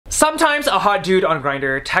Sometimes a hot dude on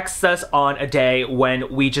Grindr texts us on a day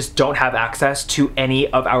when we just don't have access to any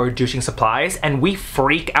of our douching supplies, and we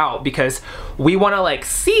freak out because we want to like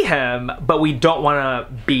see him, but we don't want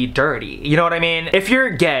to be dirty. You know what I mean? If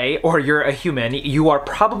you're gay or you're a human, you are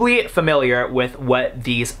probably familiar with what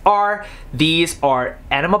these are. These are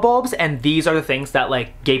enema bulbs, and these are the things that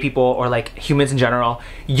like gay people or like humans in general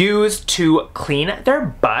use to clean their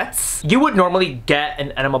butts. You would normally get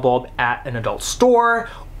an enema bulb at an adult store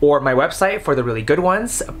or my website for the really good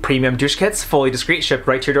ones. Premium douche kits, fully discreet, shipped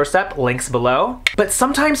right to your doorstep, links below. But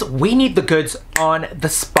sometimes we need the goods on the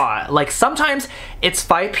spot. Like sometimes it's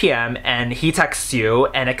 5 p.m. and he texts you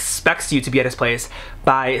and expects you to be at his place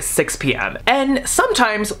by 6 p.m. And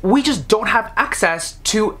sometimes we just don't have access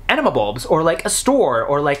to enema bulbs or like a store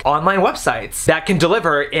or like online websites that can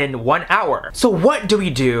deliver in 1 hour. So what do we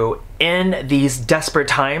do in these desperate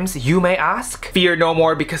times, you may ask? Fear no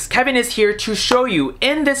more, because Kevin is here to show you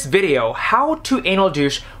in this video how to anal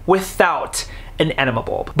douche without an enema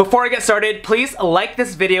bulb. Before I get started, please like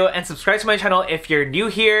this video and subscribe to my channel if you're new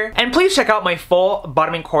here. And please check out my full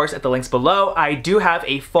bottoming course at the links below. I do have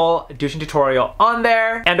a full douching tutorial on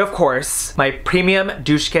there. And of course, my premium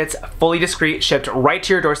douche kits, fully discreet, shipped right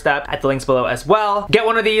to your doorstep at the links below as well. Get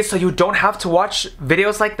one of these so you don't have to watch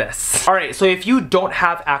videos like this. All right, so if you don't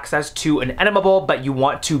have access to an enema bulb, but you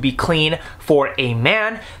want to be clean for a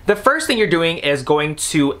man, the first thing you're doing is going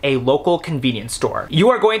to a local convenience store. You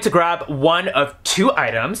are going to grab one of 2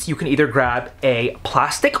 items. You can either grab a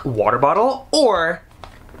plastic water bottle or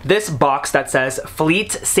this box that says Fleet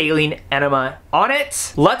Saline Enema on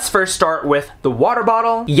it. Let's first start with the water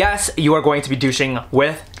bottle. Yes, you are going to be douching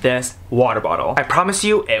with this water bottle. I promise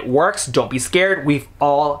you it works. Don't be scared. We've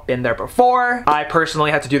all been there before. I personally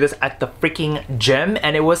had to do this at the freaking gym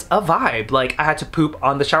and it was a vibe. Like I had to poop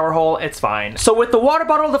on the shower hole. It's fine. So with the water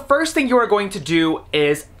bottle, the first thing you are going to do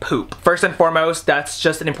is poop. First and foremost, that's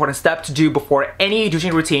just an important step to do before any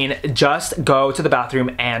douching routine. Just go to the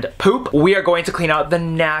bathroom and poop. We are going to clean out the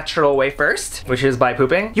natural way first, which is by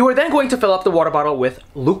pooping. You are then going to fill up the water bottle with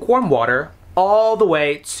lukewarm water all the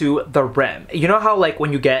way to the rim. You know how like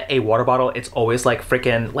when you get a water bottle, it's always like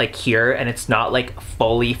freaking like here and it's not like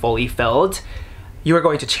fully filled? You are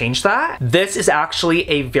going to change that. This is actually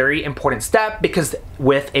a very important step because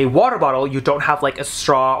with a water bottle, you don't have like a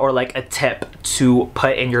straw or like a tip to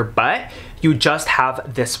put in your butt. You just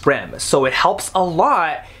have this rim. So it helps a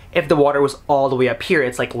lot if the water was all the way up here.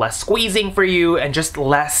 It's like less squeezing for you and just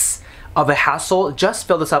less of a hassle. Just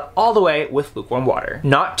fill this up all the way with lukewarm water.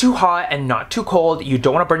 Not too hot and not too cold. You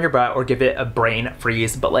don't want to burn your butt or give it a brain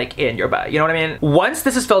freeze, but like in your butt. You know what I mean? Once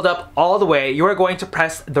this is filled up all the way, you are going to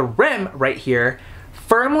press the rim right here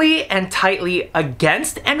firmly and tightly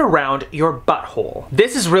against and around your butthole.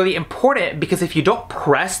 This is really important because if you don't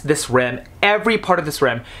press this rim, every part of this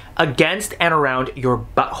rim, against and around your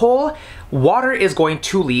butthole, water is going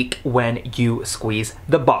to leak when you squeeze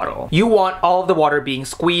the bottle. You want all of the water being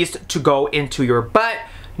squeezed to go into your butt,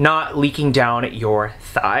 not leaking down your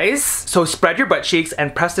thighs. So spread your butt cheeks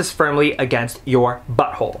and press this firmly against your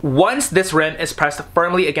butthole. Once this rim is pressed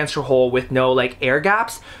firmly against your hole with no like air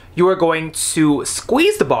gaps, you are going to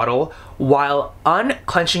squeeze the bottle while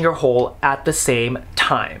unclenching your hole at the same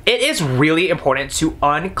time. It is really important to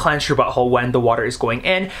unclench your butthole when the water is going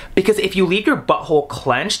in, because if you leave your butthole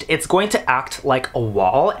clenched, it's going to act like a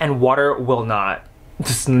wall and water will not,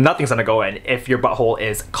 just nothing's gonna go in if your butthole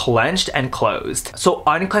is clenched and closed. So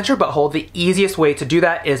unclench your butthole. The easiest way to do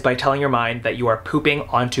that is by telling your mind that you are pooping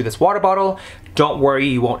onto this water bottle. Don't worry,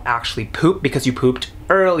 you won't actually poop because you pooped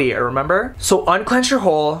earlier, remember? So unclench your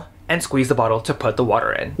hole and squeeze the bottle to put the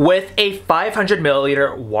water in. With a 500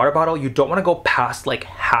 milliliter water bottle, you don't wanna go past like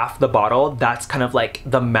half the bottle. That's kind of like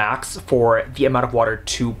the max for the amount of water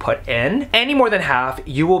to put in. Any more than half,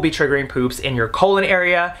 you will be triggering poops in your colon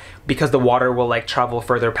area because the water will like travel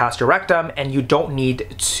further past your rectum and you don't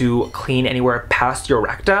need to clean anywhere past your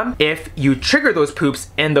rectum. If you trigger those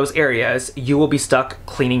poops in those areas, you will be stuck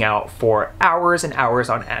cleaning out for hours and hours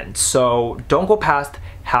on end. So don't go past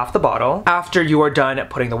half the bottle. After you are done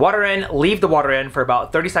putting the water in, leave the water in for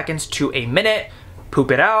about 30 seconds to a minute,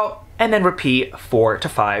 poop it out, and then repeat 4 to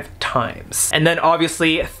 5 times. And then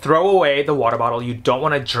obviously throw away the water bottle. You don't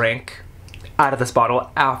want to drink out of this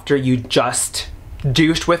bottle after you just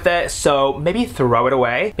douched with it, so maybe throw it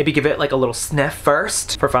away. Maybe give it like a little sniff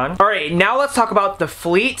first for fun. All right, now let's talk about the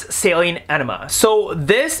Fleet Saline Enema. So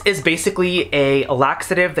this is basically a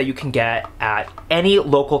laxative that you can get at any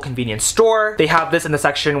local convenience store. They have this in the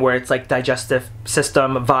section where it's like digestive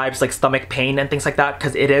system vibes, like stomach pain and things like that,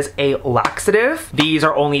 because it is a laxative. These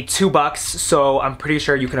are only $2, so I'm pretty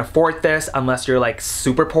sure you can afford this unless you're like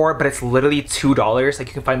super poor, but it's literally $2. Like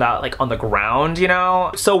you can find that like on the ground, you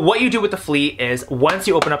know? So what you do with the Fleet is once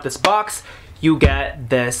you open up this box, you get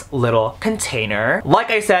this little container.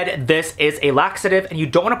 Like I said, this is a laxative, and you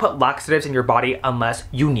don't want to put laxatives in your body unless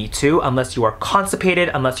you need to, unless you are constipated,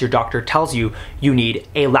 unless your doctor tells you you need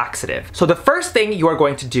a laxative. So the first thing you are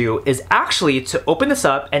going to do is actually to open this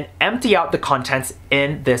up and empty out the contents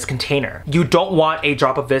in this container. You don't want a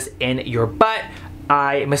drop of this in your butt.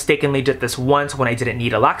 I mistakenly did this once when I didn't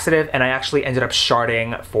need a laxative, and I actually ended up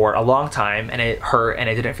sharding for a long time, and it hurt and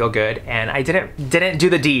it didn't feel good, and I didn't do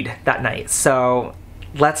the deed that night. So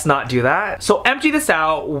let's not do that. So empty this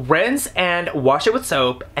out, rinse and wash it with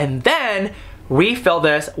soap, and then refill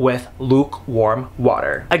this with lukewarm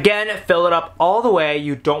water. Again, fill it up all the way.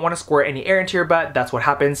 You don't want to squirt any air into your butt. That's what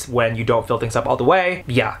happens when you don't fill things up all the way.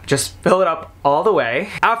 Yeah, just fill it up all the way.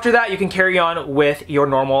 After that, you can carry on with your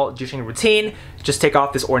normal douching routine. Just take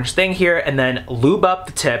off this orange thing here and then lube up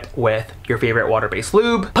the tip with your favorite water-based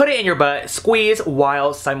lube. Put it in your butt, squeeze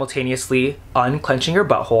while simultaneously unclenching your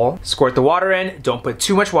butthole. Squirt the water in, don't put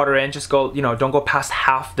too much water in, just go, you know, don't go past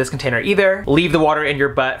half this container either. Leave the water in your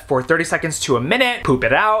butt for 30 seconds to a minute, poop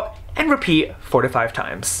it out, and repeat 4 to 5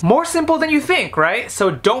 times. More simple than you think, right? So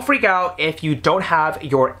don't freak out if you don't have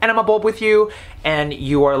your enema bulb with you and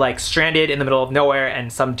you are like stranded in the middle of nowhere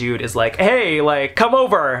and some dude is like, hey, like come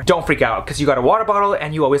over. Don't freak out because you got a water bottle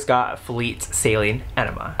and you always got Fleet Saline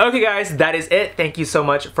Enema. Okay guys, that is it. Thank you so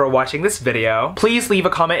much for watching this video. Please leave a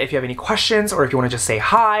comment if you have any questions or if you want to just say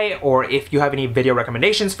hi or if you have any video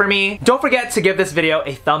recommendations for me. Don't forget to give this video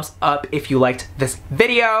a thumbs up if you liked this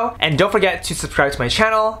video, and don't forget to subscribe to my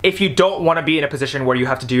channel. If you don't want to be in a position where you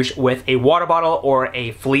have to douche with a water bottle or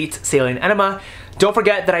a Fleet Saline Enema, don't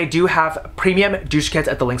forget that I do have premium douche kits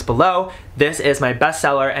at the links below. This is my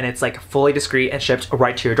bestseller and it's like fully discreet and shipped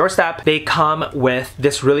right to your doorstep. They come with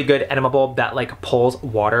this really good enema bulb that like pulls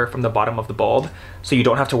water from the bottom of the bulb, so you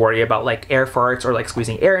don't have to worry about like air farts or like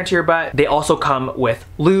squeezing air into your butt. They also come with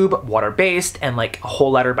lube, water-based, and like a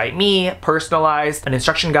whole letter by me, personalized, an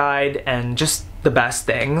instruction guide, and just the best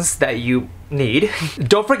things that you need.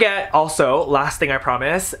 Don't forget also, last thing I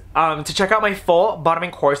promise, to check out my full bottoming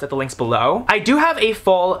course at the links below. I do have a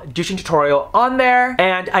full douching tutorial on there,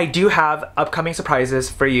 and I do have upcoming surprises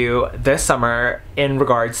for you this summer in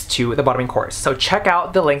regards to the bottoming course. So check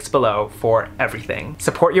out the links below for everything.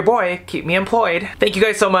 Support your boy, keep me employed. Thank you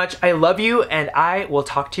guys so much. I love you, and I will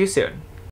talk to you soon.